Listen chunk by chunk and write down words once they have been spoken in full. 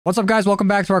What's up, guys? Welcome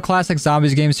back to our classic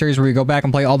zombies game series where we go back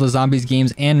and play all the zombies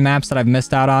games and maps that I've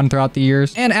missed out on throughout the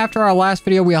years. And after our last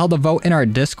video, we held a vote in our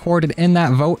Discord, and in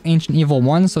that vote, Ancient Evil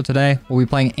won. So today, we'll be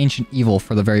playing Ancient Evil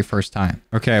for the very first time.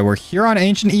 Okay, we're here on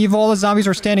Ancient Evil. The zombies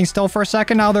were standing still for a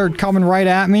second. Now they're coming right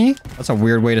at me. That's a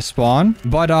weird way to spawn.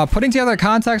 But putting together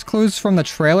context clues from the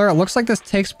trailer, it looks like this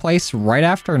takes place right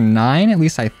after 9. At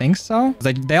least I think so.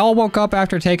 They all woke up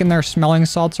after taking their smelling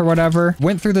salts or whatever.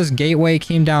 Went through this gateway,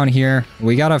 came down here.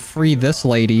 We gotta free this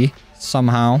lady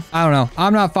somehow. I don't know.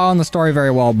 I'm not following the story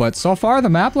very well, but so far the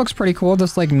map looks pretty cool.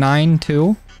 This like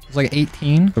 9-2. It's like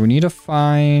 18. So we need to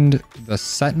find the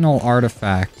Sentinel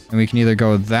artifact. And we can either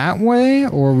go that way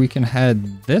or we can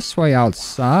head this way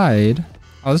outside.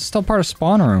 Oh, this is still part of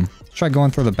spawn room. Let's try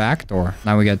going through the back door.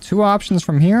 Now we got two options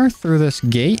from here, through this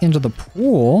gate into the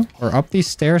pool or up these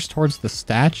stairs towards the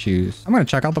statues. I'm gonna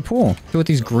check out the pool. See what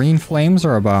these green flames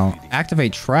are about.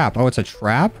 Activate trap. Oh, it's a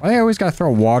trap? Why do I always gotta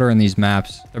throw water in these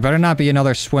maps? There better not be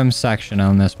another swim section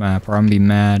on this map or I'm gonna be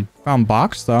mad. Found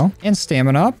box though, and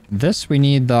stamina up. This we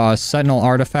need the Sentinel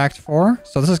artifact for.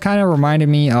 So this is kind of reminded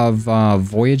me of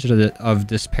Voyage of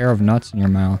Despair of Nuts in Your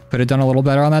Mouth. Could have done a little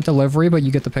better on that delivery, but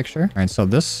you get the picture. All right, so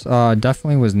this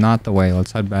definitely was not the way.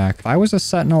 Let's head back. If I was a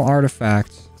Sentinel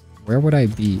artifact, where would I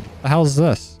be? What the hell is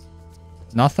this?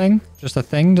 Nothing? Just a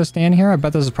thing to stand here? I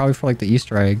bet this is probably for like the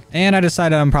Easter egg. And I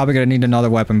decided I'm probably gonna need another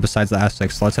weapon besides the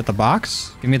S6. So let's hit the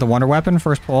box. Give me the wonder weapon,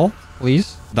 first pull,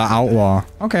 please. The outlaw.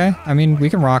 Okay, I mean, we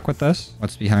can rock with this.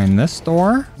 What's behind this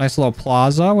door? Nice little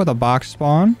plaza with a box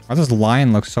spawn. Why does this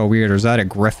lion look so weird? Or is that a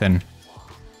griffin?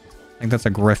 I think that's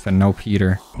a griffin, no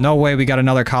Peter. No way we got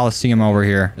another Coliseum over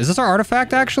here. Is this our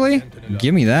artifact actually?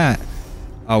 Give me that.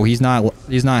 Oh, he's not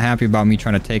happy about me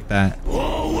trying to take that.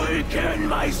 Awaken,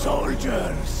 my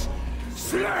soldiers!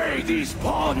 Slay these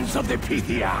pawns of the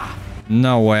Pythia!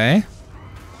 No way.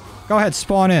 Go ahead,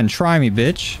 spawn in. Try me,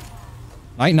 bitch.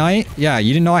 Night, night. Yeah,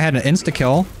 you didn't know I had an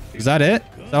insta-kill. Is that it?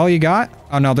 Is that all you got?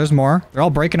 Oh, no, there's more. They're all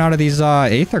breaking out of these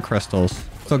aether crystals.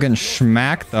 Still getting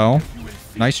schmacked, though.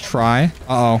 Nice try.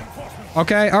 Uh-oh.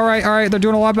 Okay, all right, all right. They're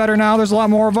doing a lot better now. There's a lot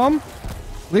more of them.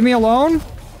 Leave me alone.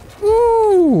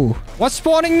 Ooh. What's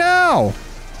spawning now?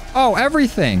 Oh,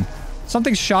 everything.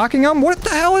 Something's shocking them? What the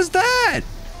hell is that?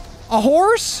 A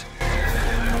horse?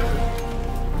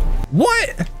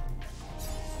 What?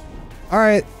 All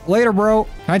right, later, bro.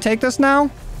 Can I take this now?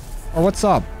 Or what's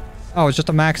up? Oh, it's just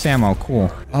a max ammo.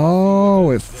 Cool.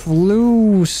 Oh, it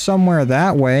flew somewhere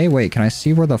that way. Wait, can I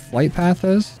see where the flight path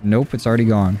is? Nope, it's already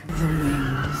gone. The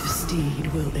winged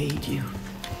steed will aid you.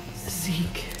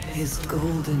 Seek his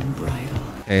golden bridle.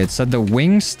 Okay, it said the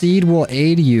winged steed will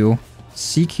aid you.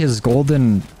 Seek his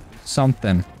golden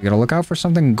something. You gotta look out for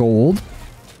something gold.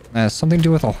 That has something to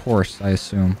do with a horse, I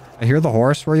assume. I hear the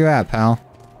horse. Where you at, pal?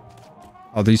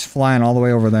 Oh, he's flying all the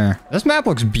way over there. This map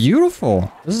looks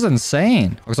beautiful. This is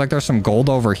insane. Looks like there's some gold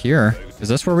over here. Is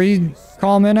this where we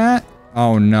call him in at?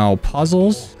 Oh no,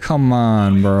 puzzles? Come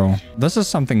on, bro. This is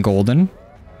something golden.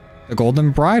 The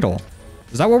golden bridle.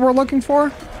 Is that what we're looking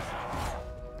for?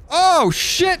 Oh,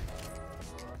 shit.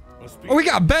 Oh, we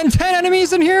got Ben 10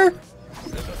 enemies in here?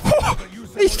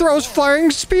 He throws flying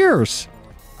spears.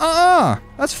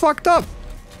 That's fucked up.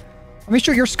 Let me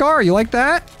shoot your scar. You like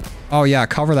that? Oh, yeah.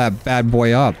 Cover that bad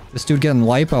boy up. This dude getting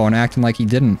lipo and acting like he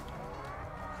didn't.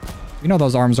 You know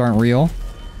those arms aren't real.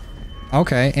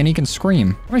 Okay, and he can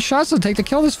scream. How many shots does it take to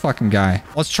kill this fucking guy?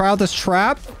 Let's try out this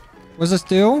trap. What does this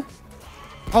do?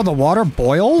 Oh, the water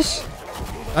boils?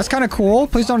 That's kind of cool.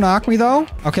 Please don't knock me, though.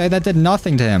 Okay, that did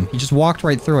nothing to him. He just walked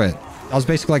right through it. That was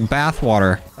basically like bath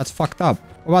water. That's fucked up.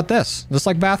 What about this? Is this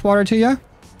like bath water to you?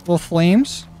 Little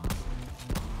flames?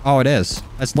 Oh, it is.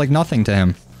 That's like nothing to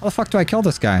him. How the fuck do I kill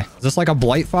this guy? Is this like a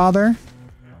Blight Father?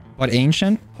 But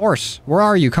ancient? Horse, where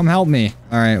are you? Come help me.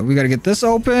 All right, we gotta get this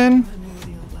open.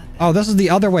 Oh, this is the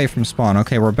other way from spawn.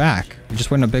 Okay, we're back. We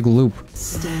just went in a big loop.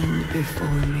 Stand before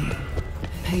me.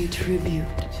 Pay tribute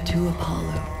to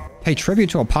Apollo. Pay tribute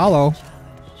to Apollo?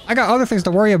 I got other things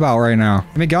to worry about right now.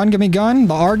 Give me gun, give me gun.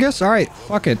 The Argus? All right,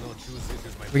 fuck it.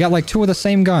 We got like two of the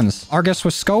same guns. Argus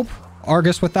with scope,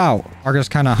 Argus without. Argus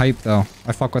kind of hype though.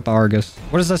 I fuck with the Argus.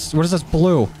 What is this? What is this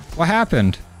blue? What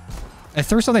happened? I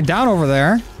threw something down over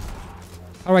there.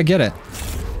 How do I get it?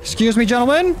 Excuse me,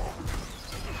 gentlemen?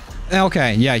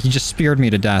 Okay, yeah, he just speared me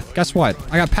to death. Guess what?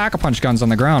 I got pack-a-punch guns on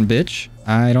the ground, bitch.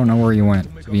 I don't know where you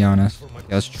went, to be honest.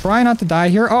 Okay, let's try not to die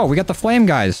here. Oh, we got the flame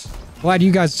guys. Glad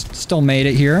you guys still made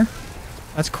it here.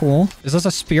 That's cool. Is this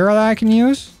a spear that I can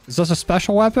use? Is this a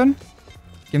special weapon?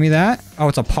 Give me that. Oh,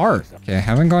 it's a part. Okay,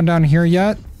 haven't gone down here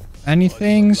yet.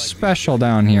 Anything special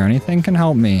down here? Anything can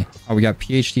help me? Oh, we got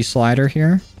PhD slider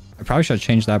here. I probably should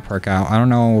change that perk out. I don't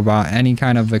know about any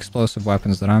kind of explosive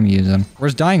weapons that I'm using.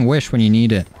 Where's Dying Wish when you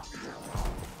need it?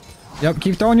 Yep,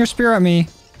 keep throwing your spear at me.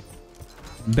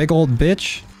 Big old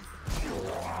bitch.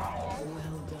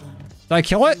 Did I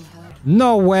kill it?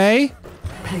 No way.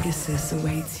 Pegasus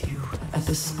awaits you at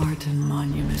the Spartan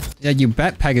Monument. Yeah, you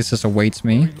bet Pegasus awaits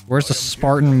me. Where's the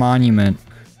Spartan Monument?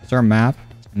 Is there a map?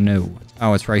 No.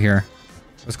 Oh, it's right here.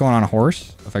 What's going on, a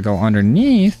horse? If I go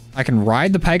underneath, I can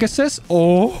ride the Pegasus.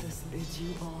 Oh,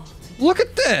 look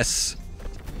at this.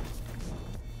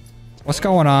 What's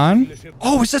going on?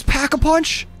 Oh, is this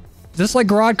Pack-a-Punch? Is this like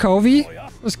Grod Covey?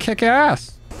 Let's kick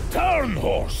ass. Turn,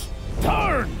 horse!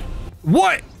 Turn!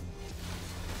 What?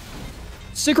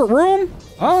 Secret room?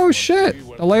 Oh, shit.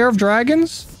 The Lair of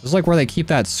Dragons? This is like where they keep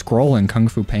that scroll in Kung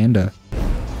Fu Panda.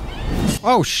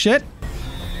 Oh, shit.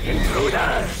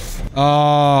 Intruders!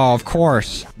 Oh, of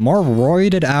course. More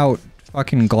roided out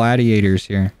fucking gladiators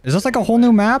here. Is this like a whole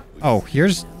new map? Oh,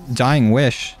 here's Dying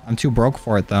Wish. I'm too broke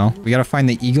for it, though. We gotta find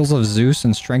the Eagles of Zeus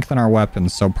and strengthen our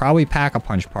weapons. So probably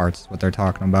Pack-a-Punch parts is what they're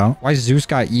talking about. Why Zeus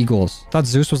got eagles? I thought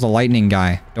Zeus was the lightning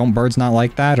guy. Don't birds not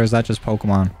like that, or is that just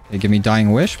Pokemon? Hey, give me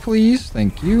Dying Wish, please.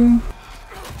 Thank you.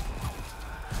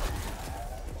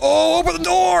 Oh, open the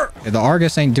door! Okay, the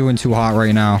Argus ain't doing too hot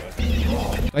right now.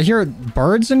 I hear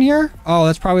birds in here? Oh,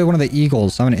 that's probably one of the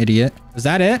eagles. I'm an idiot. Is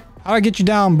that it? How do I get you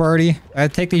down, birdie? I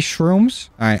take these shrooms?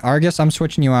 All right, Argus, I'm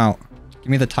switching you out. Give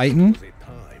me the Titan.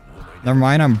 Never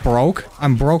mind, I'm broke.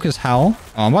 I'm broke as hell.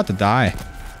 Oh, I'm about to die.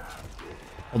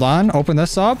 Hold on, open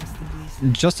this up.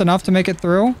 Just enough to make it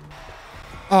through.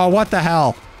 Oh, what the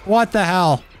hell? What the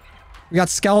hell? We got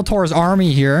Skeletor's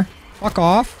army here. Fuck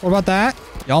off. What about that?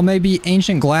 Y'all may be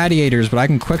ancient gladiators, but I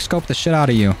can quickscope the shit out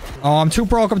of you. Oh, I'm too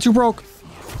broke. I'm too broke.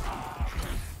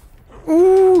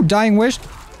 Ooh, Dying Wish.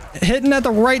 Hitting at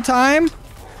the right time.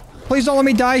 Please don't let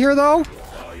me die here, though.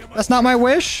 That's not my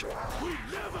wish.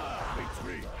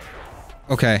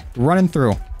 Okay, running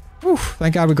through. Whew,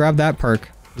 thank God we grabbed that perk.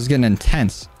 This is getting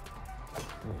intense.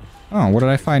 Oh, what did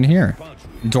I find here?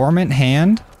 Dormant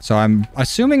hand. So I'm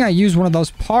assuming I use one of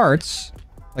those parts,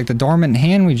 like the dormant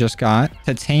hand we just got,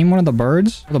 to tame one of the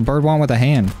birds. What does the bird want with a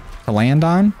hand? To land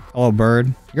on? Hello,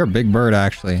 bird. You're a big bird,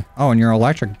 actually. Oh, and you're an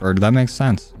electric bird. That makes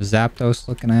sense. Zapdos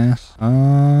looking ass.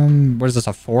 What is this,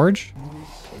 a forge?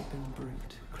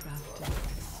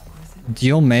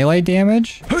 Deal melee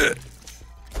damage?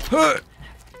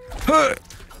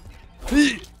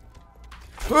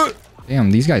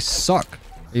 Damn, these guys suck.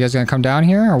 Are you guys gonna come down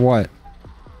here or what?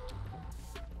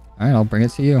 Alright, I'll bring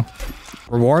it to you.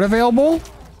 Reward available?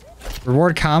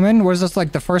 Reward common? What is this,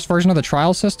 like the first version of the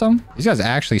trial system? These guys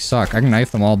actually suck. I can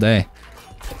knife them all day.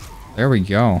 There we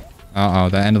go. Uh-oh,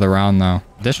 the end of the round though.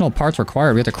 Additional parts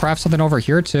required. We have to craft something over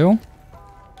here too?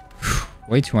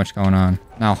 Way too much going on.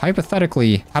 Now,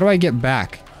 hypothetically, how do I get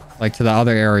back? Like to the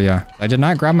other area? I did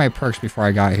not grab my perks before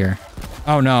I got here.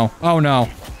 Oh no. Oh no.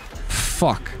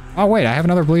 Fuck. Oh wait, I have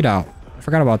another bleed out. I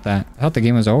forgot about that. I thought the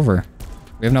game was over.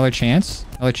 We have another chance?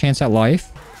 Another chance at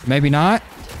life? Maybe not?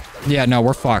 Yeah, no,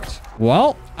 we're fucked.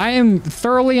 Well, I am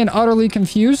thoroughly and utterly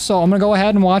confused, so I'm gonna go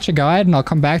ahead and watch a guide, and I'll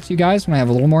come back to you guys when I have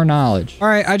a little more knowledge. All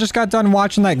right, I just got done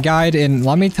watching that guide, and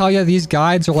let me tell you, these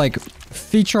guides are like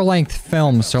feature-length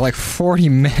films. They're like 40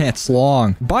 minutes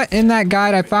long. But in that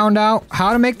guide, I found out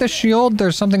how to make the shield.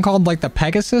 There's something called like the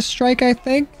Pegasus strike, I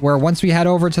think, where once we head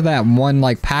over to that one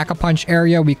like Pack-a-Punch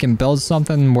area, we can build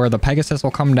something where the Pegasus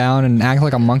will come down and act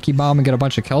like a monkey bomb and get a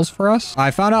bunch of kills for us. I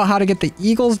found out how to get the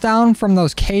eagles down from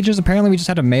those cages. Apparently, we just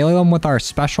had to melee them with our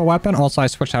special weapon. Also, I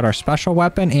switched out our special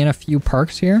weapon and a few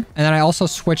perks here. And then I also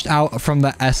switched out from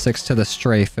the Essex to the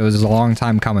Strafe. It was a long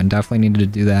time coming. Definitely needed to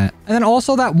do that. And then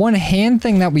also that one hand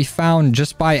thing that we found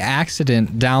just by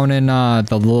accident down in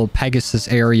the little Pegasus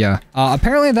area.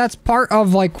 Apparently that's part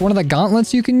of like one of the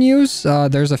gauntlets you can use.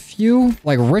 There's a few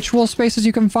like ritual spaces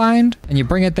you can find, and you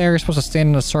bring it there. You're supposed to stand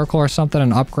in a circle or something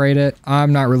and upgrade it.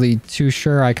 I'm not really too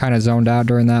sure. I kind of zoned out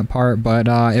during that part, but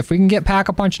if we can get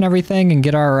Pack-a-Punch and everything and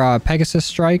get our Pegasus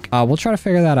strike, we'll try to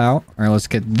figure that out. All right, let's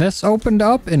get this opened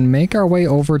up and make our way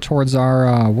over towards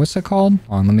our what's it called?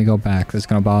 Hold on, let me go back. This is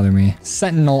gonna bother me.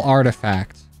 Sentinel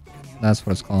artifact. That's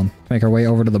what it's called. Make our way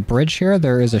over to the bridge here.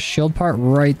 There is a shield part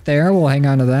right there. We'll hang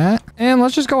on to that. And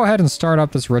let's just go ahead and start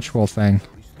up this ritual thing.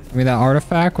 Give me that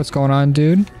artifact. What's going on,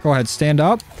 dude? Go ahead, stand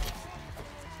up.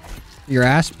 Get your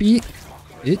ass beat,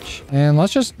 bitch. And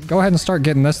let's just go ahead and start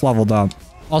getting this leveled up.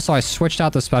 Also, I switched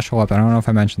out the special weapon. I don't know if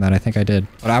I mentioned that. I think I did.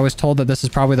 But I was told that this is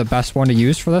probably the best one to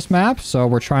use for this map, so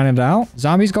we're trying it out.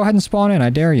 Zombies, go ahead and spawn in.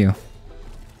 I dare you.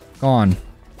 Gone.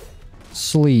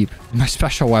 Sleep. My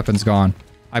special weapon's gone.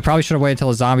 I probably should have waited till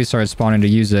the zombies started spawning to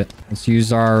use it. Let's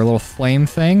use our little flame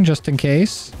thing just in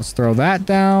case. Let's throw that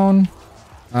down.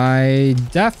 I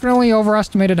definitely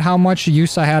overestimated how much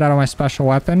use I had out of my special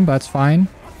weapon, but that's fine.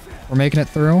 We're making it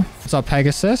through. What's up,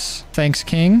 Pegasus? Thanks,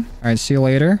 King. All right, see you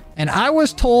later. And I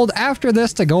was told after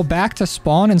this to go back to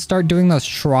spawn and start doing those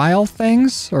trial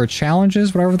things or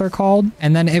challenges, whatever they're called.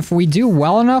 And then if we do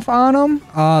well enough on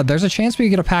them, there's a chance we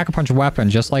get a pack-a-punch weapon,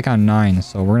 just like on 9.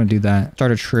 So we're going to do that.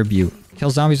 Start a tribute. Kill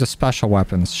zombies with special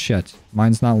weapons. Shit.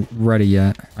 Mine's not ready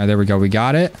yet. All right, there we go. We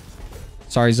got it.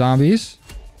 Sorry, zombies.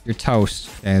 You're toast.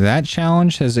 Okay, that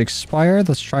challenge has expired.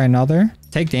 Let's try another.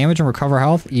 Take damage and recover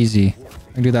health. Easy.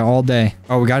 I can do that all day.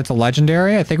 Oh, we got it to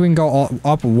legendary. I think we can go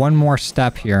up one more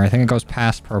step here. I think it goes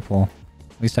past purple.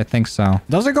 At least I think so.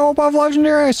 Does it go above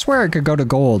legendary? I swear it could go to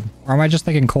gold. Or am I just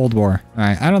thinking Cold War? All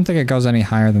right. I don't think it goes any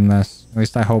higher than this. At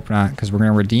least I hope not, because we're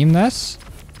going to redeem this.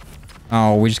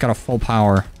 Oh, we just got a full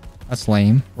power. That's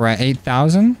lame. We're at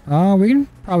 8,000. Oh, we can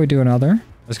probably do another.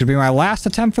 This could be my last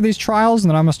attempt for these trials, and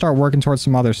then I'm going to start working towards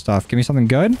some other stuff. Give me something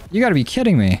good. You got to be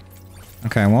kidding me.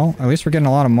 Okay, well, at least we're getting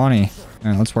a lot of money. All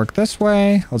right, let's work this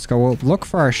way. Let's go look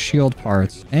for our shield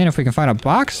parts. And if we can find a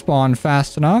box spawn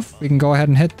fast enough, we can go ahead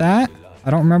and hit that.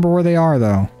 I don't remember where they are,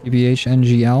 though.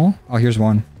 EBHNGL. Oh, here's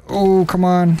one. Oh, come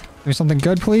on. Give me something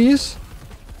good, please.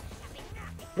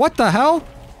 What the hell?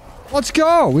 Let's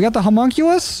go. We got the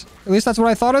homunculus. At least that's what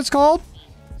I thought it's called.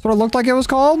 That's what it looked like it was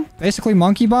called. Basically,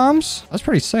 monkey bombs. That's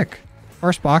pretty sick.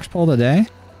 First box pull today.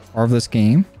 Or of this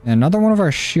game. And another one of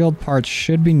our shield parts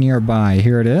should be nearby.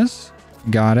 Here it is.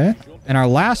 Got it. And our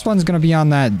last one's going to be on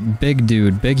that big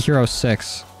dude. Big Hero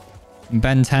 6.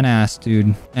 Ben 10 ass dude.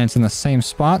 And it's in the same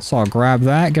spot. So I'll grab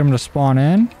that. Get him to spawn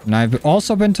in. And I've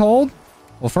also been told.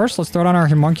 Well, first, let's throw down our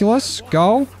homunculus.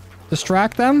 Go.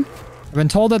 Distract them. I've been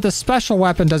told that this special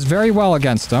weapon does very well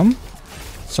against them.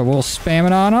 So we'll spam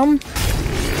it on them.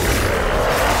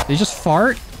 Did he just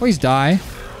fart? Please die.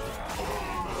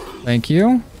 Thank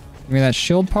you. Give me that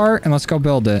shield part, and let's go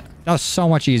build it. That was so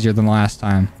much easier than last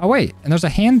time. Oh, wait. And there's a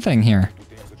hand thing here.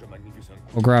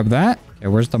 We'll grab that. Okay,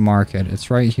 where's the market? It's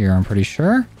right here, I'm pretty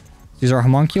sure. These are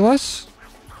homunculus.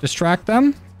 Distract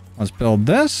them. Let's build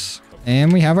this.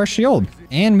 And we have our shield.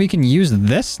 And we can use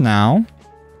this now.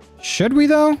 Should we,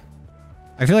 though?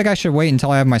 I feel like I should wait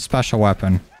until I have my special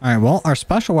weapon. All right, well, our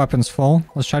special weapon's full.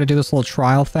 Let's try to do this little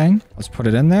trial thing. Let's put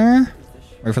it in there.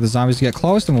 Wait for the zombies to get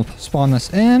close, and we'll spawn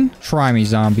this in. Try me,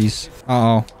 zombies.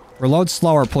 Uh-oh. Reload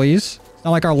slower, please. It's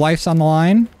not like our life's on the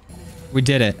line. We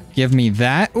did it. Give me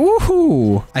that.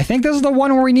 Ooh. I think this is the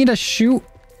one where we need to shoot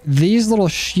these little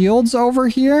shields over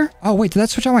here. Oh, wait. Did that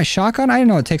switch out my shotgun? I didn't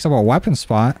know it takes up a weapon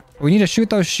spot. We need to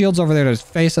shoot those shields over there to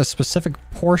face a specific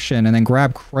portion and then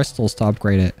grab crystals to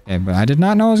upgrade it. Okay, but I did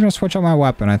not know I was going to switch out my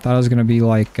weapon. I thought it was going to be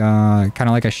like, kind of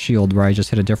like a shield where I just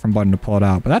hit a different button to pull it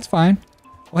out. But that's fine.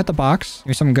 We'll hit the box. Give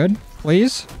me something good,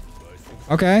 please.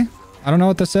 Okay. I don't know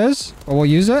what this is, but we'll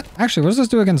use it. Actually, what does this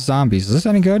do against zombies? Is this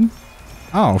any good?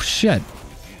 Oh, shit.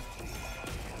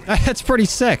 That's pretty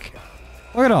sick.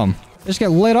 Look at them. They just get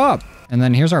lit up. And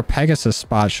then here's our Pegasus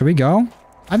spot. Should we go?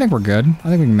 I think we're good. I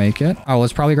think we can make it. Oh,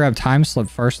 let's probably grab time slip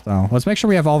first, though. Let's make sure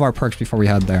we have all of our perks before we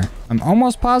head there. I'm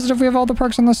almost positive we have all the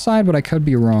perks on this side, but I could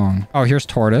be wrong. Oh, here's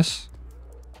Tortoise.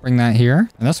 Bring that here.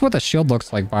 And that's what the shield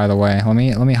looks like, by the way. Let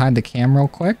me hide the cam real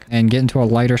quick and get into a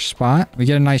lighter spot. We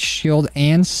get a nice shield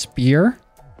and spear.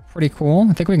 Pretty cool.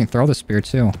 I think we can throw the spear,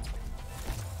 too.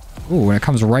 Ooh, and it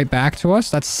comes right back to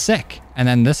us. That's sick. And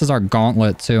then this is our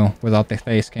gauntlet, too, without the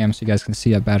face cam, so you guys can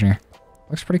see it better.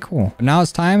 Looks pretty cool. But now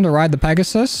it's time to ride the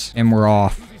Pegasus, and we're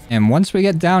off. And once we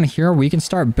get down here, we can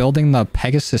start building the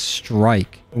Pegasus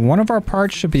Strike. One of our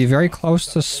parts should be very close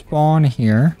to spawn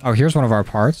here. Oh, here's one of our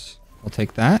parts. We'll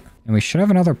take that. And we should have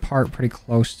another part pretty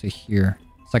close to here.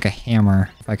 It's like a hammer,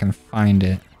 if I can find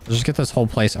it. Let's just get this whole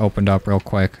place opened up real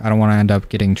quick. I don't want to end up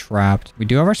getting trapped. We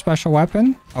do have our special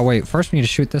weapon. Oh, wait. First, we need to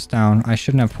shoot this down. I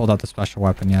shouldn't have pulled out the special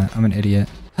weapon yet. I'm an idiot.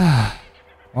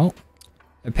 Well,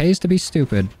 it pays to be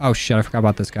stupid. Oh, shit. I forgot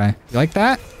about this guy. You like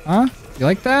that? Huh? You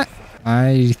like that?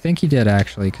 I think he did,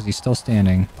 actually, because he's still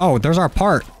standing. Oh, there's our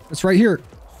part. It's right here.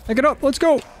 Pick it up. Let's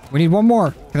go. We need one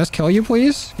more. Can this kill you,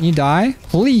 please? Can you die?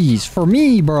 Please, for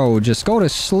me, bro. Just go to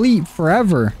sleep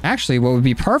forever. Actually, what would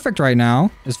be perfect right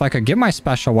now is if I could get my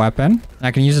special weapon, and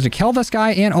I can use it to kill this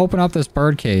guy and open up this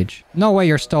bird cage. No way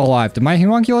you're still alive. Did my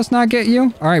homunculus not get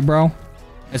you? All right, bro.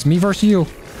 It's me versus you.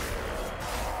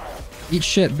 Eat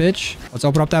shit, bitch. Let's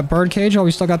open up that bird cage while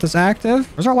we still got this active.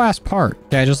 Where's our last part?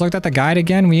 Okay, I just looked at the guide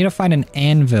again. We need to find an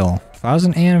anvil. If I was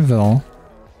an anvil,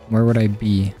 where would I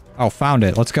be? Oh, found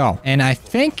it. Let's go. And I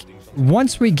think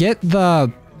once we get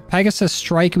the Pegasus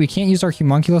Strike, we can't use our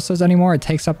homunculuses anymore. It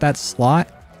takes up that slot.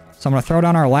 So I'm going to throw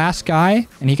down our last guy,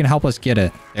 and he can help us get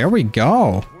it. There we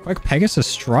go. Quick Pegasus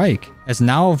strike. It's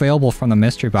now available from the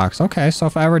mystery box. Okay, so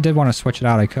if I ever did want to switch it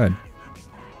out, I could.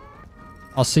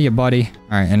 I'll see you, buddy.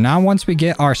 All right, and now once we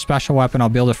get our special weapon, I'll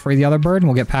be able to free the other bird, and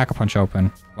we'll get Pack-a-Punch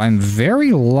open. I'm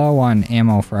very low on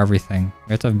ammo for everything.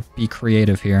 We have to be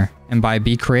creative here. And by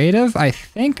be creative, I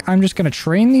think I'm just going to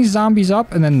train these zombies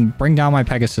up and then bring down my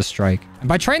Pegasus strike. And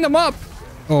by train them up...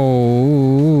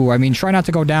 Oh, I mean, try not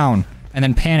to go down. And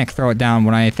then panic throw it down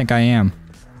when I think I am.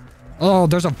 Oh,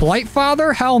 there's a Blight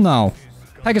Father? Hell no.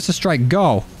 Pegasus strike,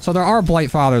 go. So there are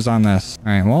Blight Fathers on this. All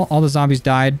right, well, all the zombies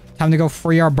died. Time to go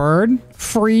free our bird.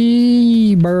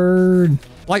 Free bird.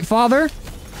 Blight Father,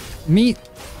 meet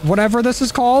whatever this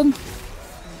is called.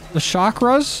 The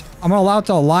chakras. I'm gonna allow it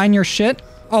to align your shit.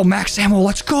 Oh, max ammo,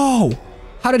 let's go.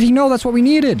 How did he know that's what we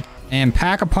needed? And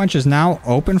Pack-a-Punch is now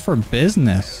open for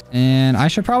business. And I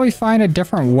should probably find a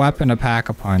different weapon to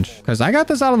Pack-a-Punch. Because I got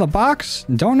this out of the box.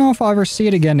 Don't know if I'll ever see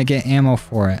it again to get ammo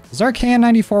for it. Is there a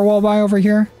KN-94 wall by over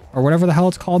here? Or whatever the hell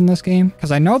it's called in this game?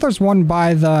 Because I know there's one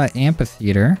by the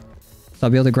amphitheater. So I'll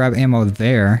be able to grab ammo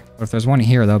there. But if there's one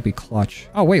here, that'll be clutch.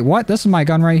 Oh, wait, what? This is my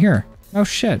gun right here. No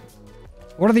shit.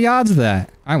 What are the odds of that?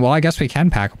 All right, well, I guess we can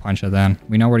Pack-a-Punch it then.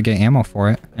 We know where to get ammo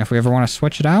for it. And if we ever want to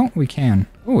switch it out, we can.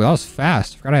 Ooh, that was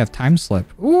fast. Forgot I have time slip.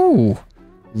 Ooh,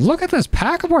 look at this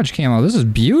Pack-a-Punch camo. This is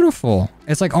beautiful.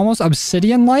 It's like almost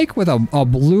obsidian-like with a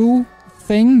blue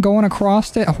thing going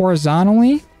across it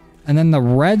horizontally. And then the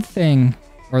red thing,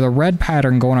 or the red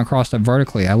pattern going across it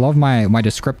vertically. I love my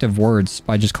descriptive words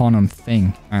by just calling them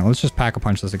thing. All right, let's just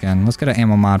Pack-a-Punch this again. Let's get an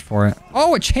ammo mod for it.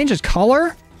 Oh, it changes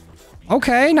color?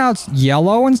 Okay, now it's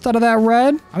yellow instead of that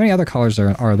red. How many other colors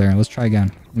are there? Let's try again.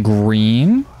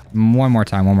 Green. One more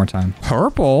time.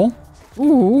 Purple.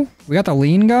 Ooh, we got the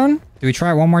lean gun. Do we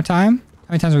try it one more time? How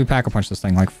many times do we Pack-a-Punch this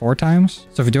thing? Like 4 times?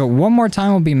 So if we do it one more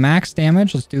time, it'll be max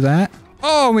damage. Let's do that.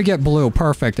 Oh, we get blue.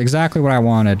 Perfect. Exactly what I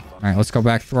wanted. All right, let's go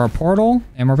back through our portal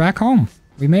and we're back home.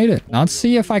 We made it. Now let's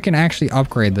see if I can actually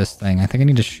upgrade this thing. I think I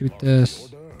need to shoot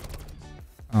this.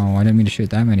 Oh, I didn't mean to shoot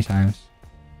that many times.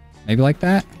 Maybe like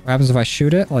that? What happens if I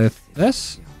shoot it like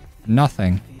this?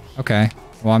 Nothing. Okay.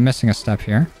 Well, I'm missing a step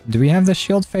here. Do we have the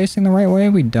shield facing the right way?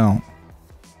 We don't.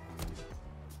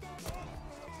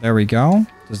 There we go.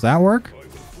 Does that work?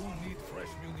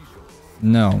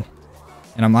 No.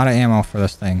 And I'm out of ammo for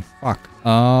this thing. Fuck.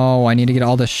 Oh, I need to get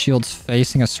all the shields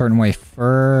facing a certain way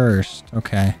first.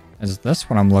 Okay. Is this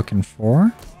what I'm looking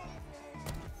for?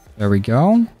 There we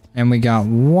go. And we got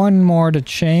one more to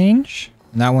change.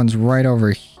 And that one's right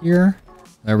over here.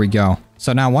 There we go.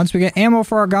 So now once we get ammo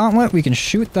for our gauntlet, we can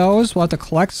shoot those. We'll have to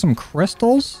collect some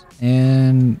crystals.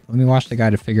 And let me watch the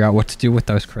guide to figure out what to do with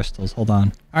those crystals. Hold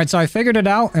on. All right, so I figured it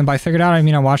out. And by figured out, I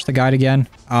mean I watched the guide again.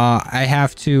 I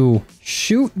have to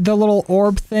shoot the little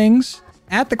orb things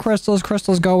at the crystals.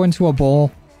 Crystals go into a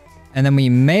bowl. And then we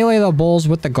melee the bowls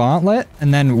with the gauntlet.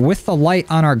 And then with the light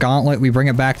on our gauntlet, we bring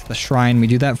it back to the shrine. We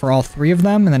do that for all 3 of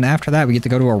them. And then after that, we get to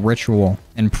go to a ritual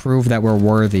and prove that we're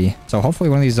worthy. So hopefully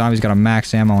one of these zombies got a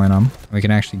max ammo in them. We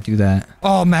can actually do that.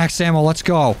 Oh, max ammo. Let's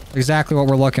go. Exactly what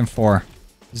we're looking for.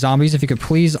 Zombies, if you could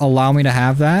please allow me to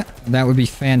have that, that would be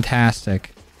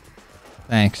fantastic.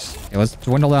 Thanks. Okay, let's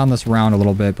dwindle down this round a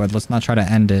little bit, but let's not try to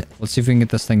end it. Let's see if we can get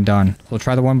this thing done. We'll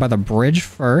try the one by the bridge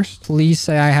first. Please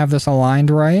say I have this aligned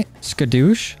right.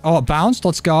 Skadoosh. Oh, it bounced.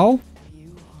 Let's go.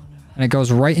 And it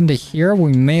goes right into here.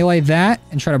 We melee that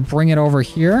and try to bring it over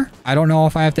here. I don't know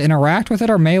if I have to interact with it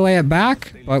or melee it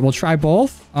back, but we'll try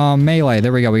both. Melee.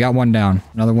 There we go. We got one down.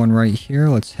 Another one right here.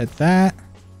 Let's hit that.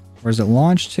 Where's it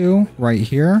launched to? Right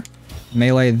here.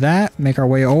 Melee that. Make our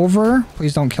way over.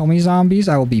 Please don't kill me, zombies.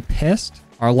 I will be pissed.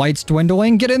 Our light's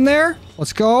dwindling. Get in there.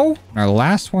 Let's go. And our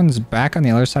last one's back on the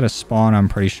other side of spawn, I'm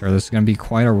pretty sure. This is going to be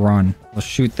quite a run. Let's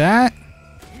shoot that.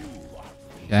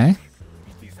 Okay.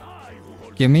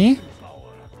 Gimme.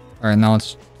 All right, now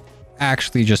let's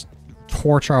actually just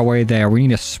torch our way there. We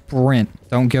need to sprint.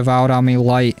 Don't give out on me,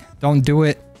 light. Don't do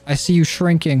it. I see you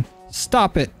shrinking.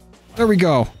 Stop it. There we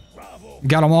go.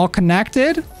 Got them all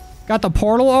connected. Got the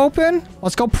portal open.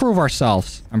 Let's go prove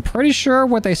ourselves. I'm pretty sure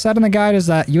what they said in the guide is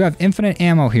that you have infinite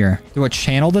ammo here. Do a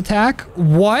channeled attack.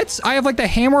 What? I have like the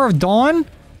Hammer of Dawn?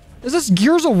 Is this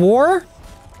Gears of War?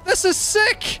 This is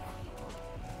sick.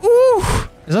 Ooh.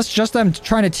 Is this just them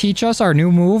trying to teach us our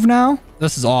new move now?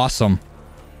 This is awesome.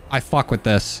 I fuck with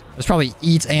this. This probably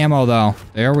eats ammo though.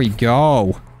 There we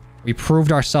go. We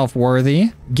proved ourselves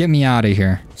worthy. Get me out of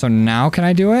here. So now can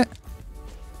I do it?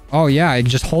 Oh yeah, I can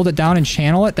just hold it down and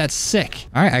channel it. That's sick.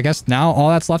 All right, I guess now all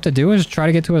that's left to do is try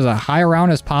to get to as a high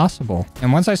round as possible.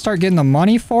 And once I start getting the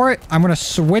money for it, I'm going to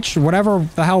switch whatever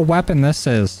the hell weapon this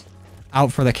is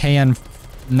out for the KN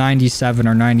 97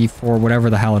 or 94, whatever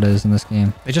the hell it is in this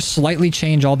game. They just slightly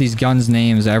change all these guns'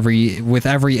 names with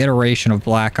every iteration of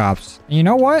Black Ops. And you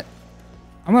know what?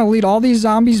 I'm going to lead all these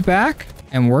zombies back,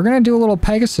 and we're going to do a little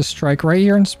Pegasus strike right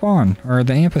here in spawn, or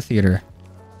the amphitheater.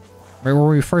 Right where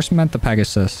we first met the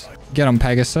Pegasus. Get him,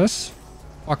 Pegasus.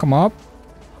 Fuck him up.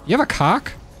 You have a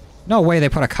cock? No way they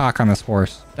put a cock on this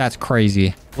horse. That's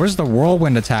crazy. Where's the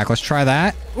whirlwind attack? Let's try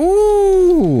that.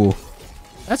 Ooh.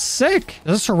 That's sick.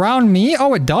 Does it surround me?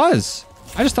 Oh, it does.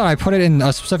 I just thought I put it in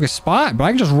a specific spot, but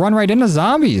I can just run right into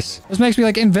zombies. This makes me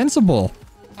like invincible.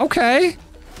 Okay.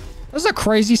 This is a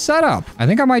crazy setup. I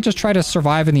think I might just try to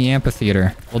survive in the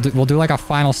amphitheater. We'll do like a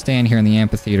final stand here in the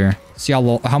amphitheater. See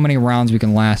how many rounds we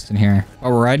can last in here.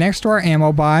 But we're right next to our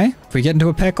ammo buy. If we get into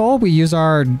a pickle, we use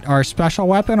our special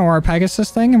weapon or our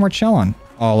Pegasus thing and we're chilling.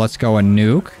 Oh, let's go a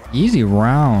nuke. Easy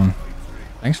round.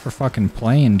 Thanks for fucking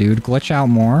playing, dude. Glitch out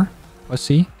more.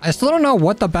 Pussy. I still don't know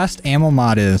what the best ammo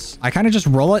mod is. I kind of just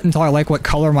roll it until I like what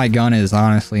color my gun is,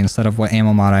 honestly, instead of what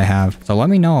ammo mod I have. So let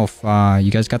me know if you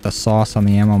guys got the sauce on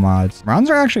the ammo mods. Rounds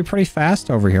are actually pretty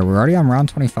fast over here. We're already on round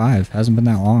 25. Hasn't been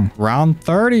that long. Round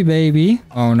 30, baby.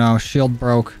 Oh no, shield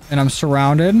broke. And I'm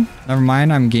surrounded. Never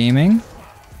mind, I'm gaming.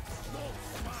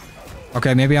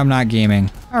 Okay, maybe I'm not gaming.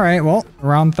 All right, well,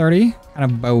 round 30. Kind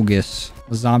of bogus.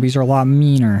 The zombies are a lot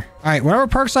meaner. All right, whatever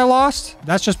perks I lost,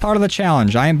 that's just part of the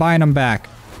challenge. I ain't buying them back.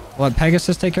 We'll let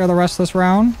Pegasus take care of the rest of this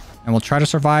round, and we'll try to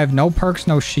survive. No perks,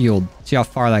 no shield. See how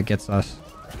far that gets us.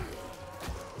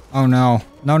 Oh, no.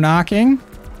 No knocking.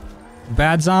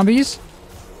 Bad zombies.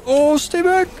 Oh, stay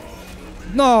back.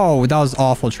 No, that was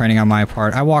awful training on my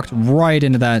part. I walked right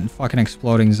into that fucking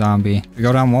exploding zombie. If we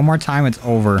go down one more time, it's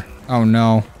over. Oh,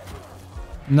 no.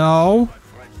 No.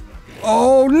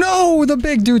 Oh, no! The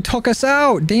big dude took us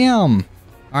out. Damn.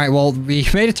 All right, well, we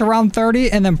made it to round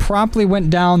 30 and then promptly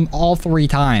went down all 3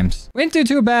 times. We didn't do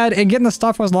too bad, and getting the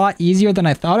stuff was a lot easier than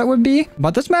I thought it would be.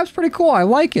 But this map's pretty cool. I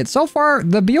like it. So far,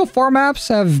 the BO4 maps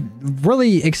have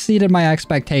really exceeded my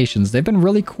expectations. They've been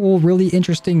really cool, really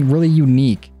interesting, really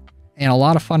unique, and a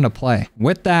lot of fun to play.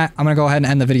 With that, I'm going to go ahead and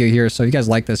end the video here. So if you guys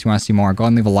like this, you want to see more, go ahead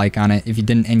and leave a like on it. If you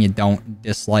didn't and you don't,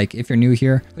 dislike. If you're new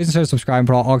here, please consider subscribing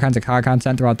for all kinds of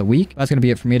content throughout the week. That's going to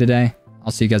be it for me today.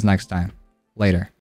 I'll see you guys next time. Later.